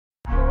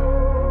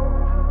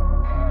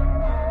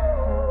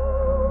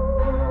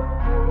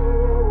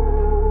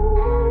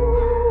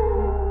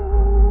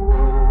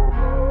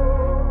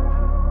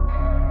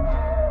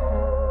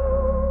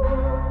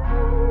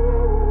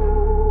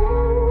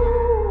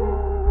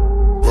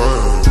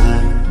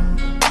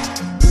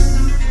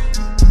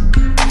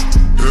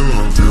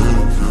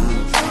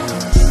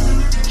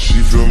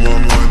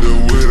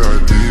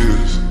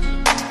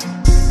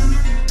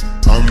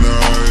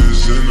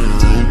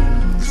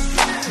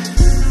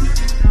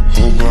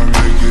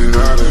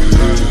out of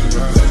here.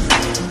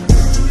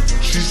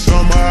 She saw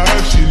my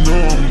eyes, she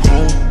know I'm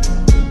gone.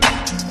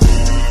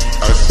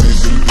 I see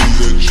some things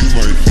that you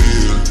might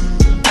feel.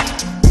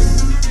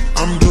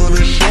 I'm doing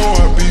a show,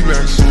 I'll be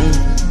back soon.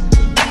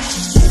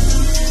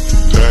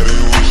 That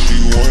ain't what she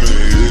wanna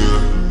hear.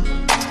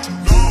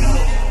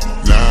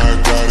 Now I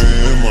got it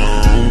in my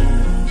room.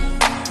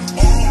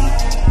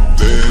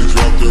 Legs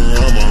wrapped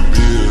around my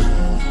beard.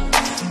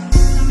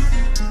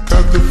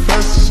 Got the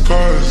fastest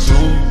car,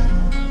 Zoom.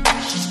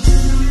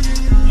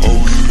 Oh,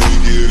 we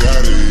make it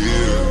out of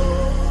here.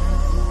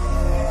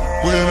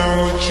 When I'm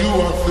with you,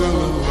 I feel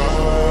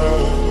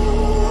alive.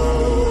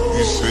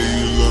 You say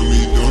you love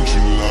me, don't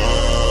you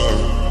lie?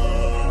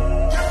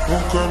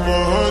 Won't cry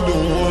my heart,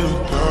 don't wanna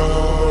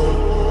die.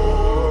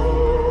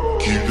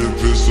 Keep the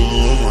pistol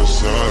on my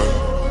side.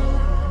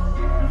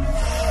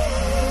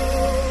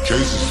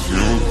 Cases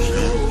fumes.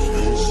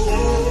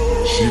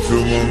 She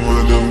fill my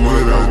mind up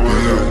with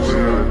ideas.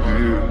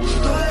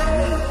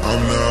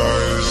 I'm the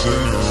highest in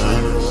the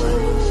room.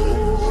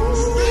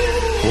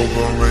 Hope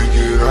I make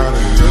it out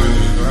of here.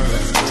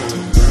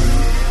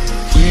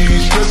 We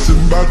ain't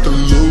stressing about the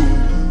loot.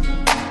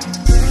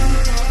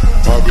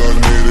 My block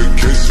made a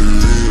case of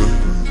real.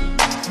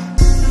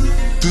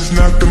 This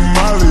not the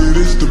molly,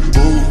 this the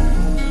boo.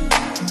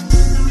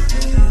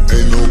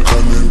 Ain't no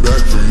coming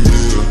back from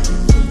here.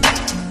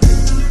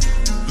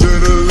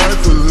 Live a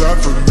life a lot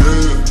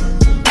familiar.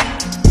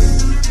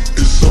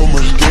 It's so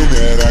much gain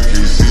that I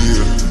can't see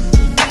it.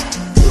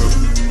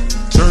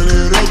 Turn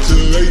it up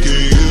till they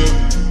can't hear.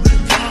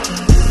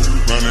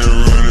 Running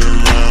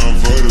around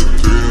for the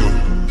thrill.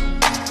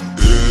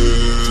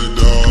 Yeah,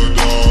 dog,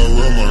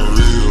 run my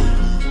reel.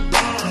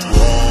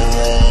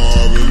 Raw,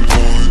 I've been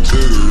going to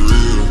the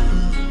real.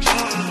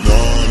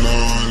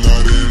 Nah,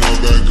 they know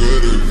back of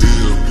the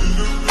deal.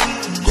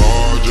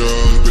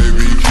 Gorgeous,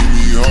 baby, keep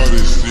me hard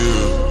and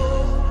still.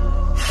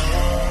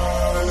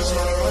 It's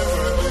my life,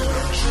 I did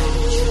not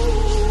choose.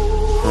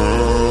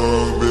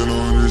 Been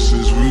on this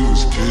since we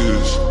was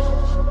kids.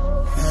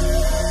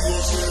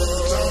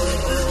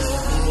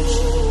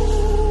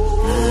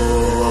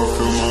 I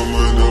fill my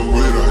mind up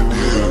with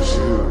ideas.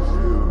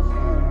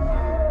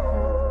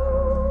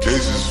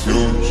 Cases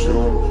fumes.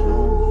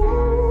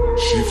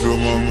 She fill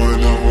my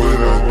mind up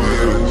with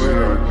ideas.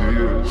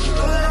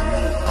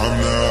 I'm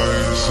the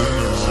highest in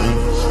the room.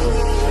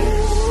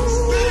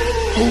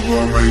 Hope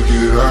I make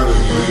it out of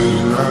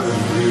here.